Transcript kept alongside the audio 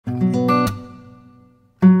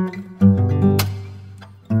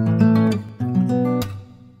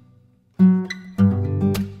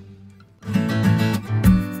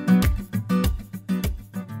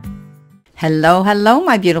Hello, hello,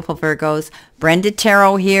 my beautiful Virgos. Brenda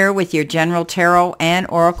Taro here with your General Tarot and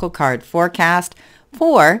Oracle card forecast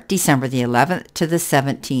for December the 11th to the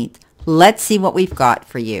 17th. Let's see what we've got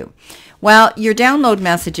for you. Well, your download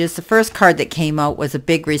messages, the first card that came out was a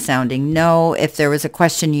big resounding no. If there was a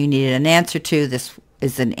question you needed an answer to, this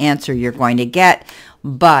is an answer you're going to get.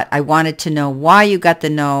 But I wanted to know why you got the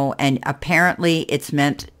no, and apparently it's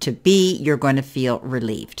meant to be you're going to feel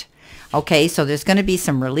relieved. Okay, so there's going to be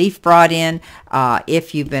some relief brought in.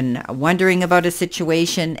 If you've been wondering about a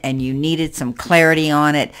situation and you needed some clarity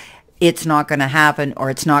on it, it's not going to happen, or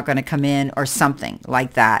it's not going to come in, or something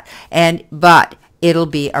like that. But it'll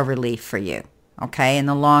be a relief for you. Okay, in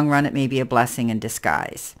the long run, it may be a blessing in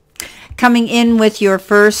disguise. Coming in with your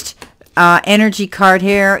first energy card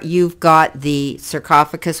here, you've got the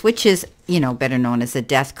sarcophagus, which is, better known as a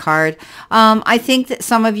death card. I think that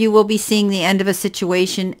some of you will be seeing the end of a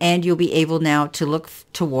situation, and you'll be able now to look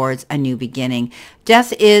towards a new beginning.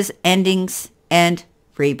 Death is endings and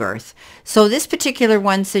rebirth. So this particular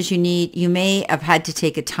one says you may have had to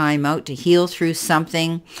take a time out to heal through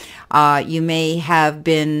something. You may have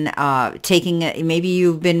been maybe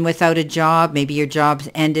you've been without a job, maybe your job's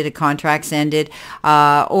ended, a contract's ended,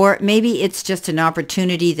 or maybe it's just an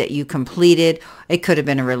opportunity that you completed. It could have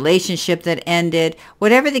been a relationship that ended.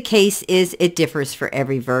 Whatever the case is, it differs for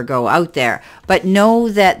every Virgo out there. But know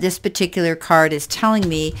that this particular card is telling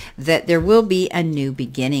me that there will be a new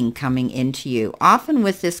beginning coming into you. Often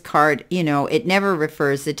with this card, it never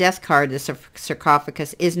refers, the death card, the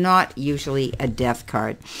sarcophagus, is not usually a death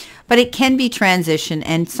card. But it can be transition,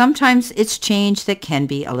 and sometimes it's change that can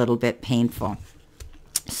be a little bit painful.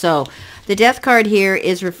 So the death card here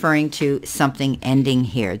is referring to something ending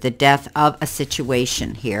here, the death of a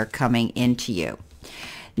situation here coming into you.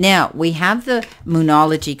 Now, we have the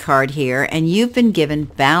Moonology card here, and you've been given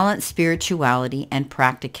balance, spirituality, and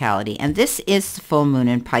practicality. And this is the full moon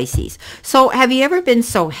in Pisces. So have you ever been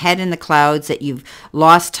so head in the clouds that you've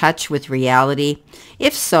lost touch with reality?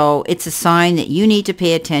 If so, it's a sign that you need to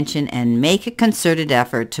pay attention and make a concerted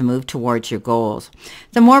effort to move towards your goals.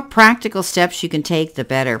 The more practical steps you can take, the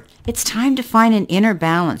better. It's time to find an inner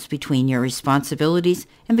balance between your responsibilities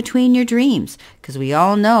and between your dreams, because we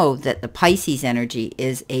all know that the Pisces energy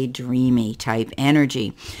is a dreamy type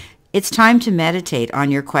energy. It's time to meditate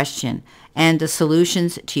on your question, and the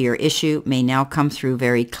solutions to your issue may now come through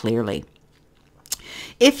very clearly.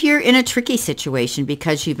 If you're in a tricky situation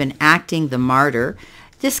because you've been acting the martyr,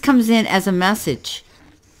 this comes in as a message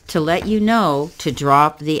to let you know to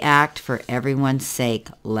drop the act for everyone's sake.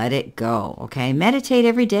 Let it go, okay? Meditate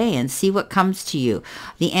every day and see what comes to you.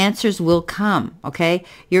 The answers will come, okay?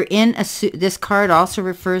 You're in this card also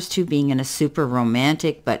refers to being in a super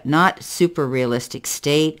romantic but not super realistic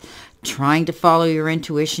state. Trying to follow your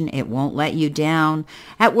intuition, it won't let you down.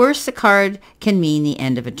 At worst, the card can mean the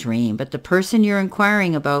end of a dream, but the person you're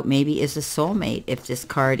inquiring about maybe is a soulmate if this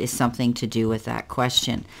card is something to do with that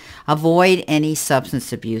question. Avoid any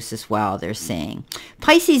substance abuse as well, they're saying.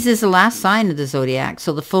 Pisces is the last sign of the zodiac,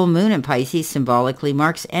 so the full moon in Pisces symbolically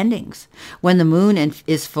marks endings. When the moon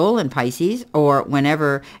is full in Pisces, or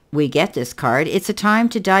whenever we get this card, it's a time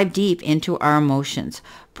to dive deep into our emotions.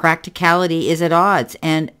 Practicality is at odds,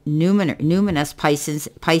 and numinous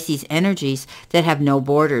Pisces energies that have no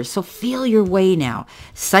borders. So feel your way now.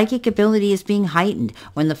 Psychic ability is being heightened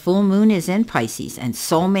when the full moon is in Pisces, and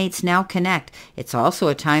soulmates now connect. It's also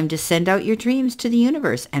a time to send out your dreams to the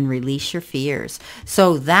universe and release your fears.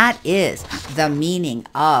 So that is the meaning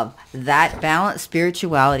of that balance,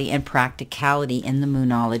 spirituality, and practicality in the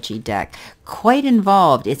Moonology deck. Quite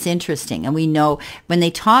involved. It's interesting. And we know when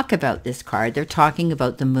they talk about this card, they're talking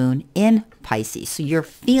about the moon in Pisces. So you're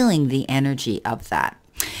feeling the energy of that.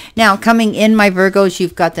 Now, coming in, my Virgos,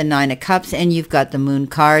 you've got the Nine of Cups and you've got the Moon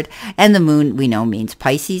card. And the Moon, we know, means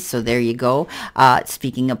Pisces. So there you go.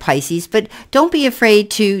 Speaking of Pisces. But don't be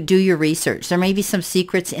afraid to do your research. There may be some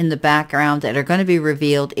secrets in the background that are going to be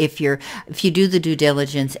revealed if you do the due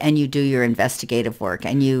diligence and you do your investigative work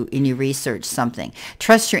and you research something.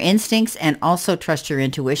 Trust your instincts and also trust your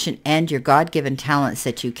intuition and your God-given talents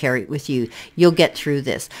that you carry with you. You'll get through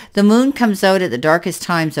this. The Moon comes out at the darkest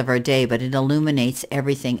times of our day, but it illuminates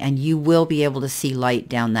everything, and you will be able to see light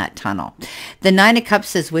down that tunnel. The Nine of Cups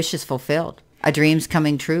says wishes fulfilled. A dream's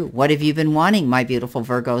coming true. What have you been wanting, my beautiful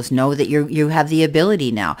Virgos? Know that you have the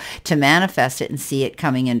ability now to manifest it and see it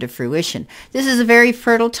coming into fruition. This is a very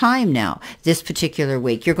fertile time now, this particular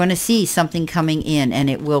week. You're going to see something coming in, and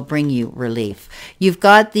it will bring you relief. You've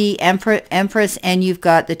got the Empress, and you've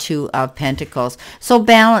got the Two of Pentacles. So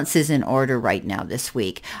balance is in order right now this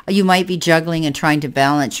week. You might be juggling and trying to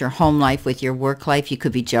balance your home life with your work life. You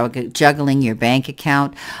could be juggling your bank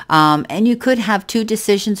account. And you could have two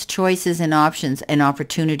decisions, choices, and options and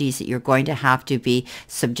opportunities that you're going to have to be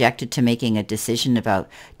subjected to making a decision about.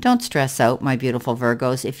 Don't stress out, my beautiful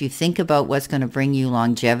Virgos. If you think about what's going to bring you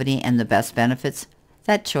longevity and the best benefits,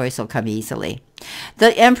 that choice will come easily.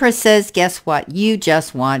 The Empress says, guess what? You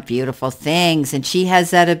just want beautiful things. And she has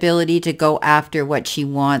that ability to go after what she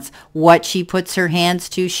wants. What she puts her hands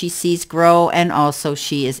to, she sees grow. And also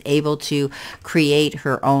she is able to create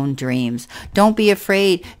her own dreams. Don't be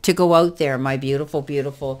afraid to go out there, my beautiful,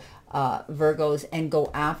 beautiful Virgos, and go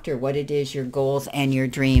after what it is, your goals and your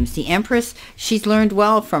dreams. The Empress, she's learned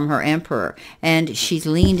well from her Emperor, and she's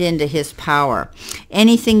leaned into his power.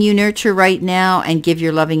 Anything you nurture right now and give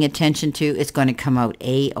your loving attention to is going to come out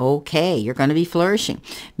A-OK. You're going to be flourishing.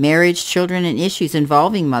 Marriage, children, and issues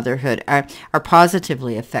involving motherhood are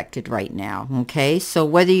positively affected right now. Okay, so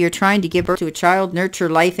whether you're trying to give birth to a child, nurture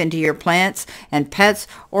life into your plants and pets,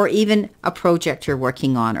 or even a project you're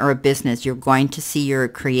working on or a business, you're going to see your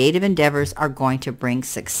creative endeavors are going to bring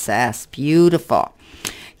success. Beautiful.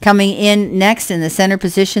 Coming in next in the center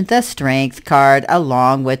position, the Strength card,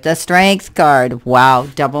 along with the Strength card. Wow,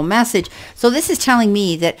 double message. So this is telling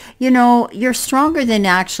me that, you know, you're stronger than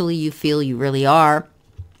actually you feel you really are.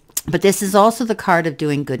 But this is also the card of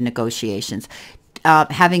doing good negotiations.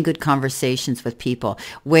 Having good conversations with people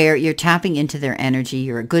where you're tapping into their energy,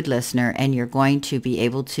 you're a good listener, and you're going to be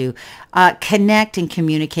able to connect and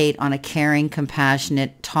communicate on a caring,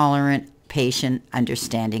 compassionate, tolerant, patient,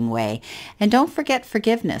 understanding way. And don't forget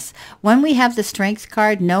forgiveness. When we have the Strength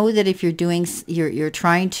card, know that if you're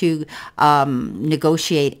trying to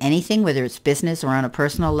negotiate anything, whether it's business or on a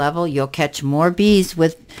personal level, you'll catch more bees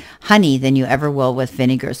with honey than you ever will with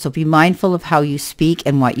vinegar. So be mindful of how you speak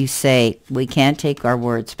and what you say. We can't take our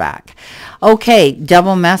words back. Okay,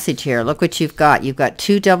 double message here. Look what you've got. You've got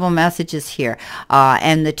two double messages here,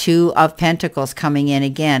 and the Two of Pentacles coming in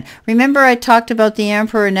again. Remember I talked about the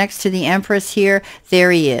Emperor next to the Empress here?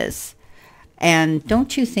 There he is. And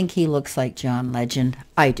don't you think he looks like John Legend?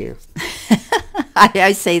 I do.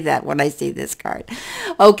 I say that when I see this card.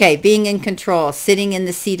 Okay, being in control, sitting in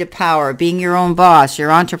the seat of power, being your own boss,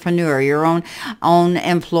 your entrepreneur, your own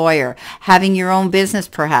employer, having your own business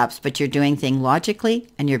perhaps, but you're doing things logically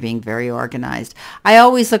and you're being very organized. I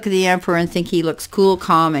always look at the Emperor and think he looks cool,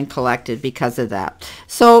 calm, and collected because of that.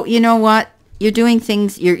 So you know what? You're doing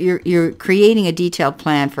things, you're creating a detailed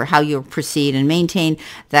plan for how you'll proceed and maintain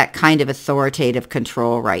that kind of authoritative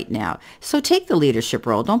control right now. So take the leadership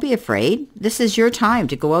role. Don't be afraid. This is your time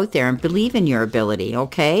to go out there and believe in your ability,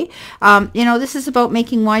 okay? You know, this is about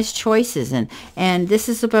making wise choices, and this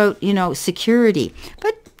is about, you know, security.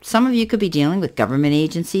 But some of you could be dealing with government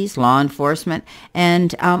agencies, law enforcement,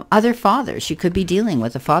 and other fathers. You could be dealing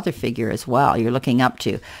with a father figure as well you're looking up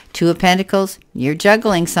to. Two of Pentacles, you're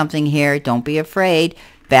juggling something here. Don't be afraid.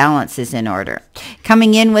 Balance is in order.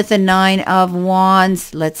 Coming in with the Nine of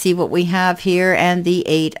Wands. Let's see what we have here. And the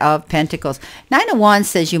Eight of Pentacles. Nine of Wands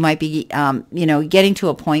says you might be, you know, getting to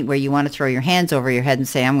a point where you want to throw your hands over your head and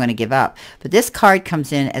say, I'm going to give up. But this card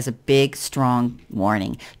comes in as a big, strong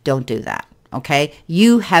warning. Don't do that. Okay,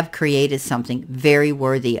 you have created something very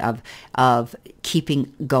worthy of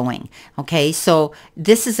keeping going. Okay, so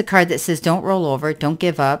this is a card that says don't roll over, don't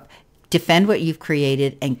give up, defend what you've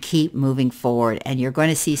created, and keep moving forward. And you're going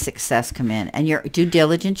to see success come in. And your due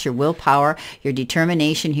diligence, your willpower, your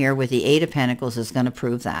determination here with the Eight of Pentacles is going to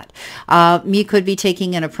prove that. You could be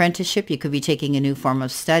taking an apprenticeship. You could be taking a new form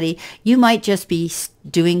of study. You might just be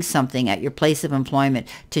doing something at your place of employment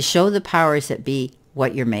to show the powers that be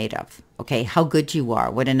what you're made of. Okay, how good you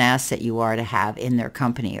are, what an asset you are to have in their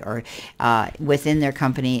company or within their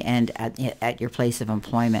company and at your place of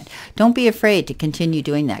employment. Don't be afraid to continue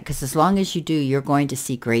doing that, because as long as you do, you're going to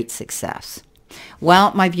see great success.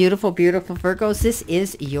 Well, my beautiful, beautiful Virgos, this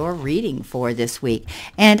is your reading for this week.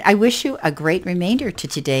 And I wish you a great remainder to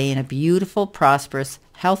today and a beautiful, prosperous,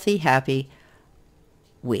 healthy, happy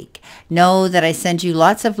week. Know that I send you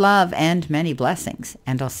lots of love and many blessings.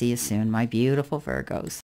 And I'll see you soon, my beautiful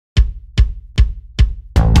Virgos.